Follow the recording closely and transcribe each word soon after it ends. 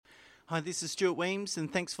Hi, this is Stuart Weems,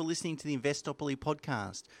 and thanks for listening to the Investopoly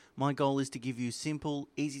podcast. My goal is to give you simple,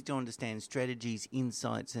 easy-to-understand strategies,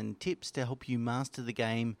 insights, and tips to help you master the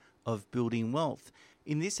game of building wealth.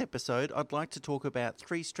 In this episode, I'd like to talk about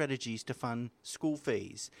 3 strategies to fund school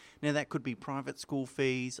fees. Now, that could be private school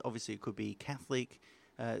fees. Obviously, it could be Catholic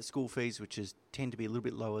school fees, which tend to be a little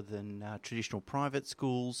bit lower than traditional private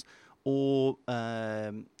schools, or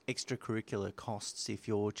extracurricular costs if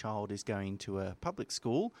your child is going to a public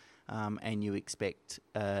school and you expect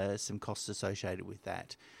some costs associated with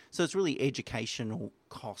that. So it's really educational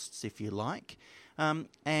costs, if you like.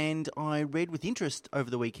 And I read with interest over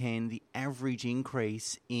the weekend the average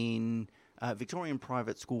increase in Victorian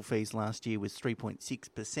private school fees last year was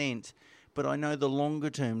 3.6%, but I know the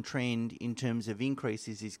longer-term trend in terms of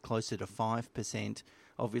increases is closer to 5%.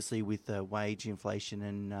 Obviously, with wage inflation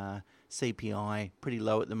and CPI pretty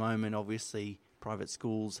low at the moment, obviously private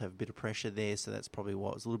schools have a bit of pressure there, so that's probably why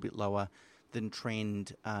it was a little bit lower than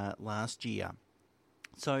trend last year.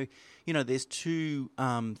 So, there's 2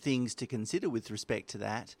 things to consider with respect to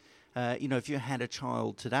that. If you had a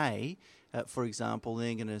child today, for example,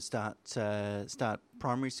 they're going to start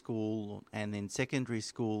primary school and then secondary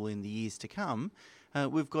school in the years to come.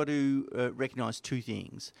 We've got to recognise 2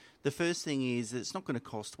 things. The first thing is that it's not going to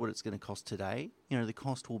cost what it's going to cost today. The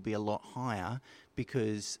cost will be a lot higher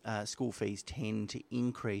because school fees tend to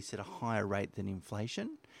increase at a higher rate than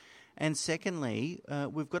inflation. And secondly,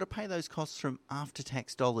 we've got to pay those costs from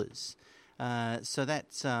after-tax dollars. So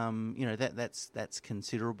that's that's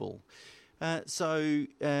considerable.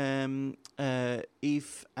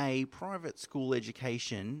 If a private school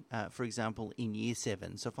education, for example, in Year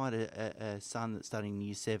 7, so if I had a son that's starting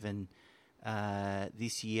Year 7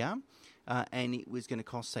 this year, and it was going to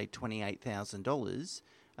cost, say, $28,000,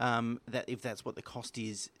 that if that's what the cost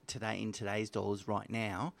is today in today's dollars right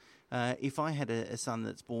now, if I had a son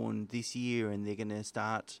that's born this year and they're going to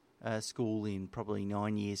start school in probably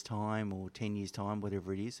 9 years' time or 10 years' time,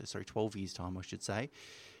 whatever it is, 12 years' time, I should say,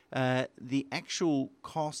 the actual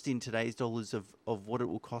cost in today's dollars of what it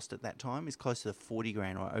will cost at that time is closer to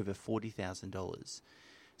 $40,000 or over $40,000.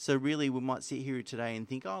 So really, we might sit here today and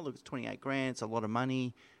think, oh, look, it's $28,000, it's a lot of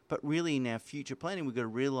money. But really, in our future planning, we've got to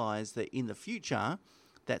realise that in the future,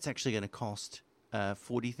 that's actually going to cost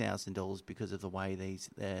 $40,000 because of the way these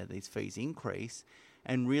fees increase.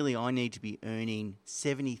 And really, I need to be earning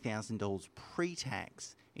 $70,000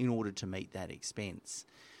 pre-tax in order to meet that expense.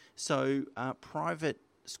 So private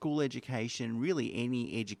school education, really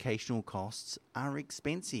any educational costs are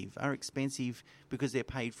expensive because they're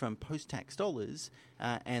paid from post-tax dollars,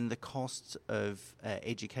 and the cost of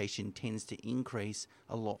education tends to increase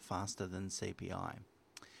a lot faster than CPI.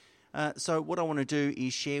 So what I want to do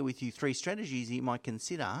is share with you 3 strategies you might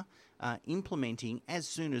consider implementing as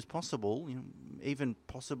soon as possible, even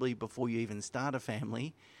possibly before you even start a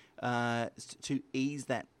family, to ease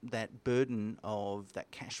that burden of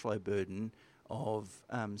that cash flow burden of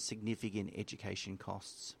significant education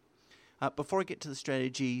costs. Before I get to the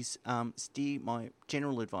strategies, my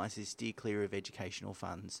general advice is steer clear of educational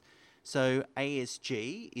funds. So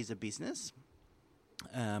ASG is a business.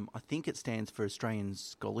 I think it stands for Australian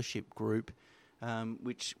Scholarship Group,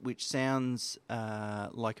 which sounds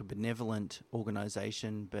like a benevolent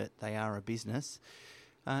organisation, but they are a business.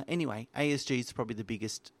 Anyway, ASG is probably the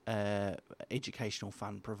biggest educational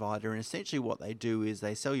fund provider, and essentially what they do is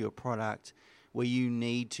they sell you a product where you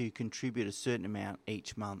need to contribute a certain amount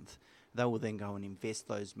each month. They will then go and invest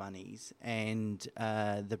those monies, and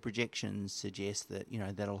the projections suggest that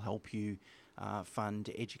that'll help you fund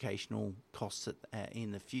educational costs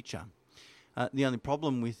in the future. The only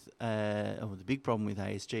problem with, or the big problem with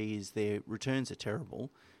ASG is their returns are terrible,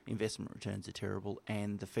 investment returns are terrible,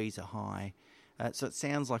 and the fees are high. So it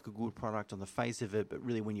sounds like a good product on the face of it, but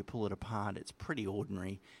really when you pull it apart, it's pretty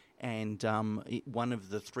ordinary. And one of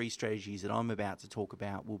the 3 strategies that I'm about to talk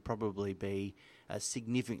about will probably be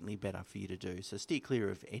significantly better for you to do. So steer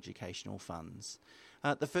clear of educational funds.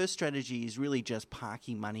 The first strategy is really just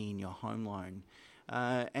parking money in your home loan.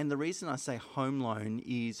 And the reason I say home loan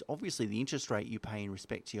is obviously the interest rate you pay in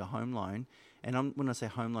respect to your home loan. And when I say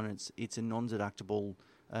home loan, it's a non-deductible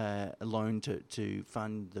loan to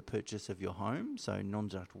fund the purchase of your home, so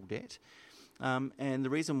non-deductible debt. And the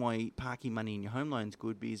reason why parking money in your home loan is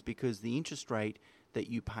good is because the interest rate that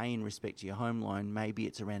you pay in respect to your home loan, maybe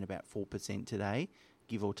it's around about 4% today,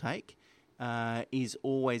 give or take, is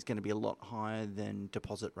always going to be a lot higher than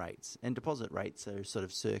deposit rates. And deposit rates are sort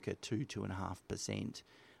of circa 2.5%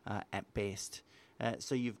 at best.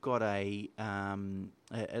 So you've got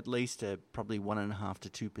at least probably 1.5%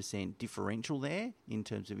 to 2% differential there in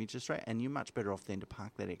terms of interest rate, and you're much better off then to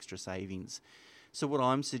park that extra savings. So what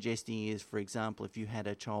I'm suggesting is, for example, if you had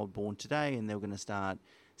a child born today and they were going to start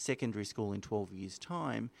secondary school in 12 years'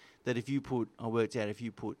 time, that if you put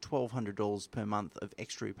 $1,200 per month of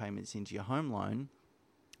extra repayments into your home loan,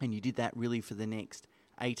 and you did that really for the next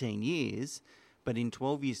 18 years, but in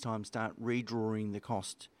 12 years' time start redrawing the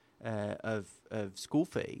cost of school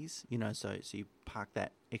fees, so you park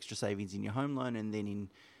that extra savings in your home loan, and then in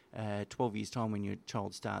 12 years' time when your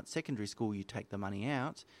child starts secondary school, you take the money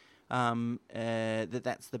out,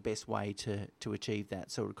 that's the best way to achieve that.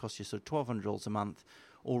 So it would cost you sort of $1,200 a month,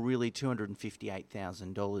 or really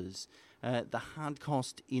 $258,000. The hard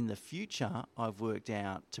cost in the future I've worked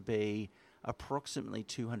out to be approximately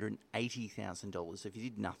 $280,000. So if you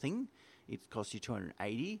did nothing, it costs you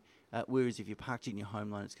 $280,000. Whereas if you parked it in your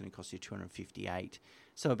home loan, it's going to cost you $258,000.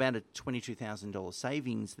 So about a $22,000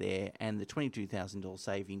 savings there, and the $22,000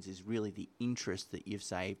 savings is really the interest that you've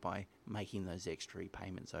saved by making those extra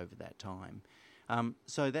repayments over that time.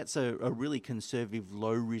 So that's a really conservative,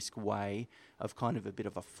 low-risk way of kind of a bit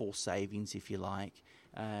of a forced savings, if you like,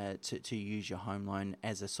 to use your home loan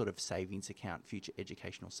as a sort of savings account, future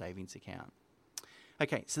educational savings account.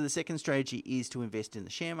 Okay, so the second strategy is to invest in the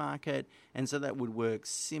share market, and so that would work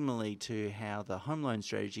similarly to how the home loan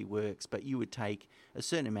strategy works, but you would take a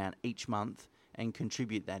certain amount each month and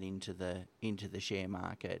contribute that into the share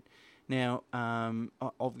market. Now,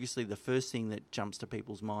 obviously the first thing that jumps to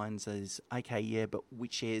people's minds is, okay, yeah, but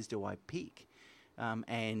which shares do I pick?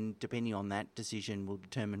 And depending on that decision will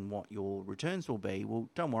determine what your returns will be. Well,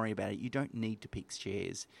 don't worry about it. You don't need to pick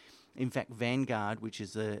shares. In fact, Vanguard, which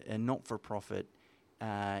is a not-for-profit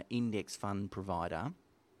index fund provider,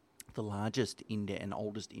 the largest and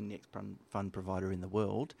oldest index fund provider in the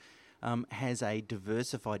world, has a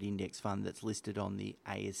diversified index fund that's listed on the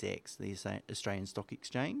ASX, the Australian Stock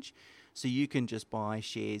Exchange. So you can just buy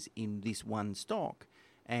shares in this one stock,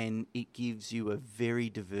 and it gives you a very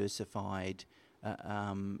diversified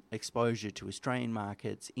exposure to Australian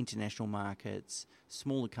markets, international markets,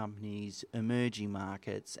 smaller companies, emerging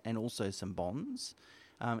markets, and also some bonds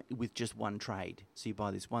with just one trade. So you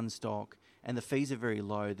buy this one stock, and the fees are very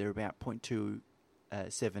low. They're about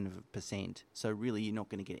 0.27%. So really you're not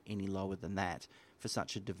going to get any lower than that for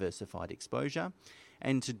such a diversified exposure.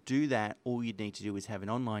 And to do that, all you need to do is have an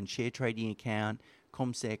online share trading account.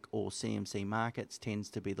 CommSec or CMC Markets tends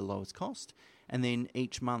to be the lowest cost. And then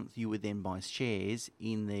each month you would then buy shares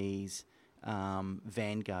in these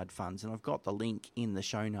Vanguard funds. And I've got the link in the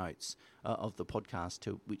show notes of the podcast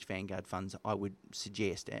to which Vanguard funds I would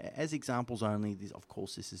suggest. As examples only, of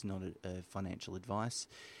course, this is not a financial advice.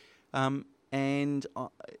 And in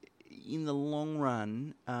the long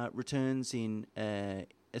run, returns in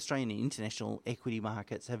Australian and international equity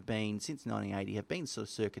markets have been, since 1980, sort of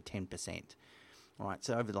circa 10%. All right,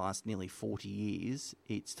 so over the last nearly 40 years,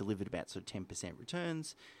 it's delivered about sort of 10%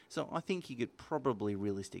 returns. So I think you could probably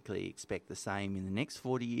realistically expect the same in the next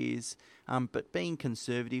 40 years. But being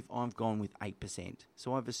conservative, I've gone with 8%.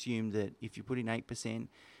 So I've assumed that if you put in 8%,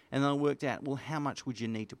 and I worked out, well, how much would you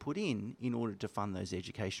need to put in order to fund those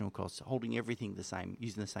educational costs, holding everything the same,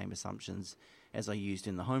 using the same assumptions as I used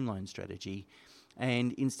in the home loan strategy.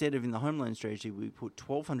 And instead of in the home loan strategy, we put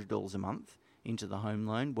 $1,200 a month into the home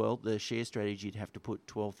loan. Well, the share strategy, you'd have to put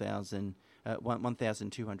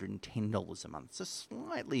 $1,210 a month. So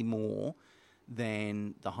slightly more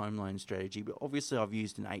than the home loan strategy. But obviously I've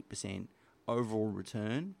used an 8% overall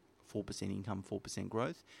return, 4% income, 4%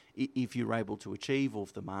 growth. If you're able to achieve, or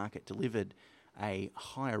if the market delivered a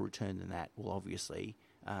higher return than that, well, obviously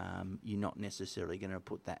you're not necessarily going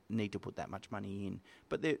to need to put that much money in.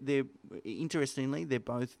 But they're interestingly, they're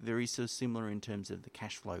both very so similar in terms of the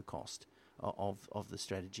cash flow cost of the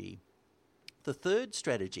strategy. The third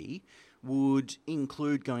strategy would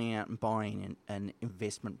include going out and buying an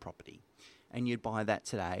investment property, and you'd buy that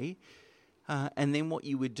today. And then what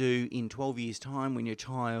you would do in 12 years' time, when your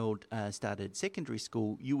child started secondary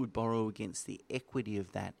school, you would borrow against the equity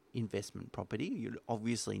of that investment property. You'd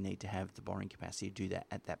obviously need to have the borrowing capacity to do that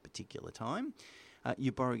at that particular time.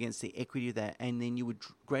 You borrow against the equity of that, and then you would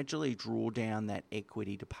gradually draw down that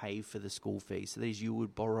equity to pay for the school fees. So that is, you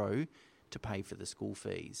would borrow to pay for the school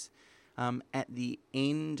fees. At the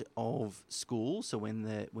end of school, so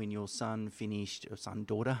when your son finished, or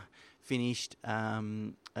daughter finished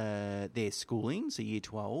their schooling, so year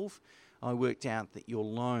 12, I worked out that your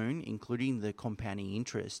loan, including the compounding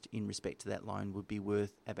interest in respect to that loan, would be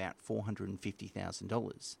worth about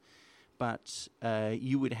 $450,000. But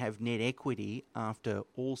you would have net equity after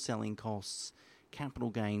all selling costs, capital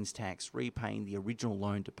gains tax, repaying the original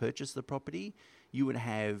loan to purchase the property. You would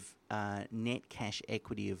have net cash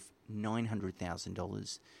equity of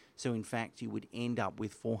 $900,000. So in fact, you would end up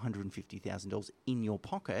with $450,000 in your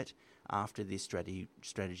pocket after this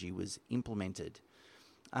strategy was implemented.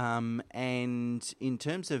 And in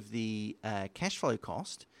terms of the cash flow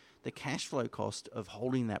cost, the cash flow cost of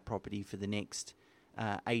holding that property for the next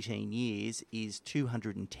 18 years is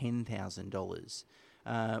 $210,000,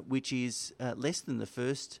 which is less than the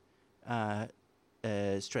first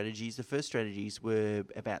strategies. The first strategies were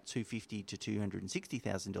about $250,000 to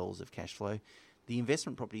 $260,000 of cash flow. The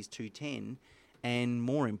investment property is $210,000, and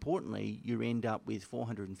more importantly, you end up with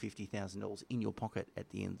 $450,000 in your pocket at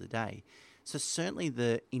the end of the day. So certainly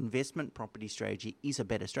the investment property strategy is a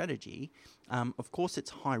better strategy. Of course, it's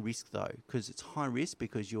high risk though, because it's high risk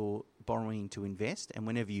because you're borrowing to invest, and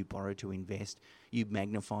whenever you borrow to invest, you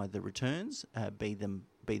magnify the returns, be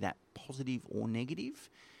that positive or negative.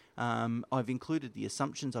 I've included the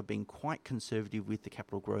assumptions. I've been quite conservative with the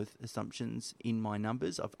capital growth assumptions in my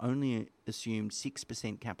numbers. I've only assumed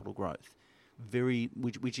 6% capital growth,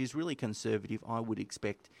 which is really conservative. I would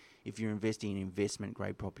expect if you're investing in investment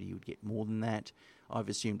grade property, you would get more than that. I've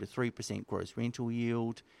assumed a 3% gross rental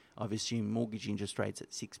yield. I've assumed mortgage interest rates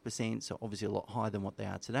at 6%, so obviously a lot higher than what they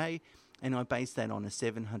are today. And I based that on a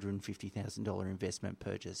 $750,000 investment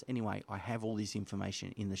purchase. Anyway, I have all this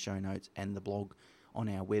information in the show notes and the blog on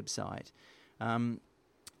our website.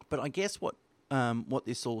 But I guess what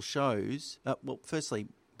this all shows, well, firstly,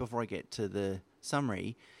 before I get to the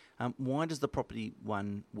summary, why does the property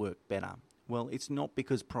one work better? Well, it's not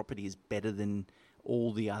because property is better than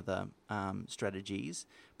all the other strategies,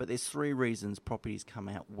 but there's three reasons properties come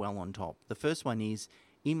out well on top. The first one is,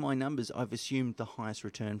 in my numbers, I've assumed the highest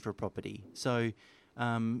return for property. So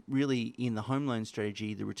really, in the home loan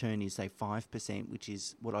strategy, the return is, say, 5%, which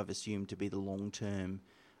is what I've assumed to be the long-term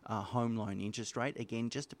home loan interest rate. Again,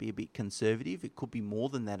 just to be a bit conservative, it could be more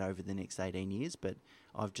than that over the next 18 years, but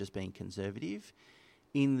I've just been conservative.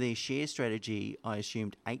 In the share strategy, I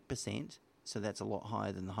assumed 8%, so that's a lot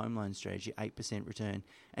higher than the home loan strategy, 8% return.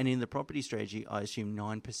 And in the property strategy, I assumed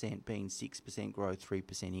 9%, being 6% growth,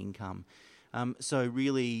 3% income. So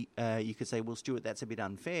really, you could say, well, Stuart, that's a bit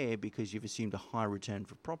unfair because you've assumed a high return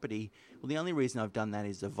for property. Well, the only reason I've done that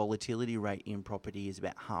is the volatility rate in property is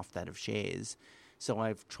about half that of shares. So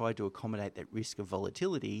I've tried to accommodate that risk of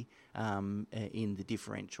volatility in the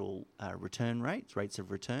differential return rates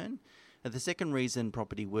of return. The second reason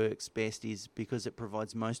property works best is because it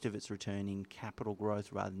provides most of its return in capital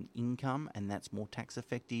growth rather than income, and that's more tax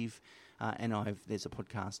effective. And there's a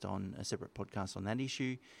separate podcast on that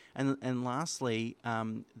issue. And lastly,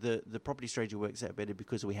 the property strategy works out better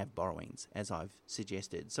because we have borrowings, as I've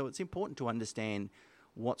suggested. So it's important to understand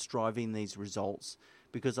what's driving these results,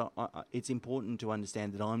 because it's important to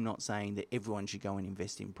understand that I'm not saying that everyone should go and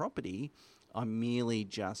invest in property. I'm merely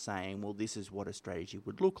just saying, well, this is what a strategy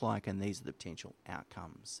would look like, and these are the potential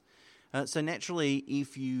outcomes. So naturally,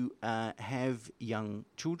 if you have young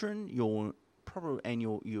children, you're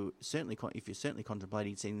certainly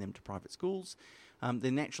contemplating sending them to private schools,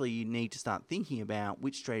 then naturally you need to start thinking about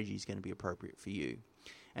which strategy is going to be appropriate for you.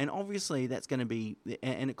 And obviously that's going to be,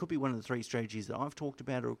 and it could be one of the three strategies that I've talked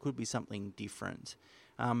about, or it could be something different.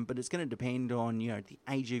 But it's going to depend on, the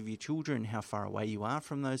age of your children, how far away you are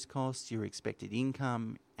from those costs, your expected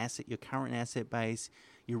income, your current asset base,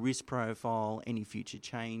 your risk profile, any future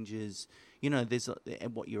changes. There's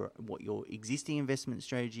what your existing investment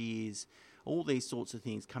strategy is. All these sorts of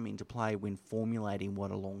things come into play when formulating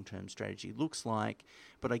what a long-term strategy looks like.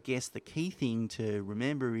 But I guess the key thing to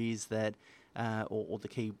remember is that, or the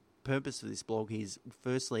key purpose of this blog is,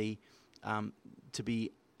 firstly,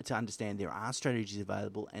 to understand there are strategies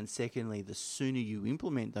available, and secondly, the sooner you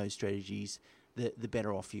implement those strategies, the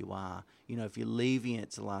better off you are. If you're leaving it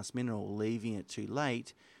to the last minute or leaving it too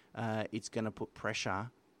late, it's going to put pressure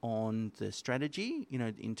on the strategy,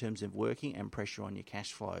 in terms of working, and pressure on your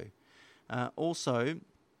cash flow. Also,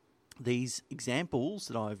 these examples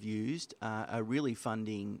that I've used are really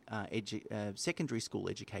funding secondary school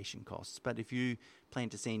education costs. But if you plan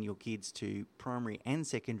to send your kids to primary and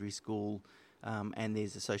secondary school, and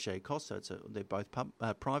there's associated costs, so they're both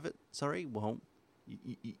private, well,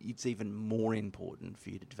 it's even more important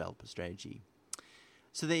for you to develop a strategy.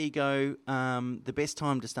 So there you go. The best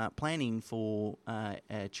time to start planning for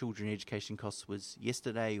children education costs was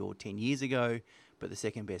yesterday or 10 years ago, but the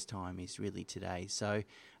second best time is really today. So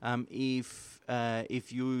if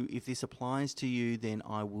this applies to you, then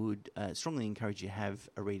I would strongly encourage you to have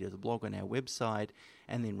a read of the blog on our website,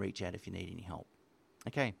 and then reach out if you need any help.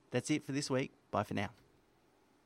 Okay, that's it for this week. Bye for now.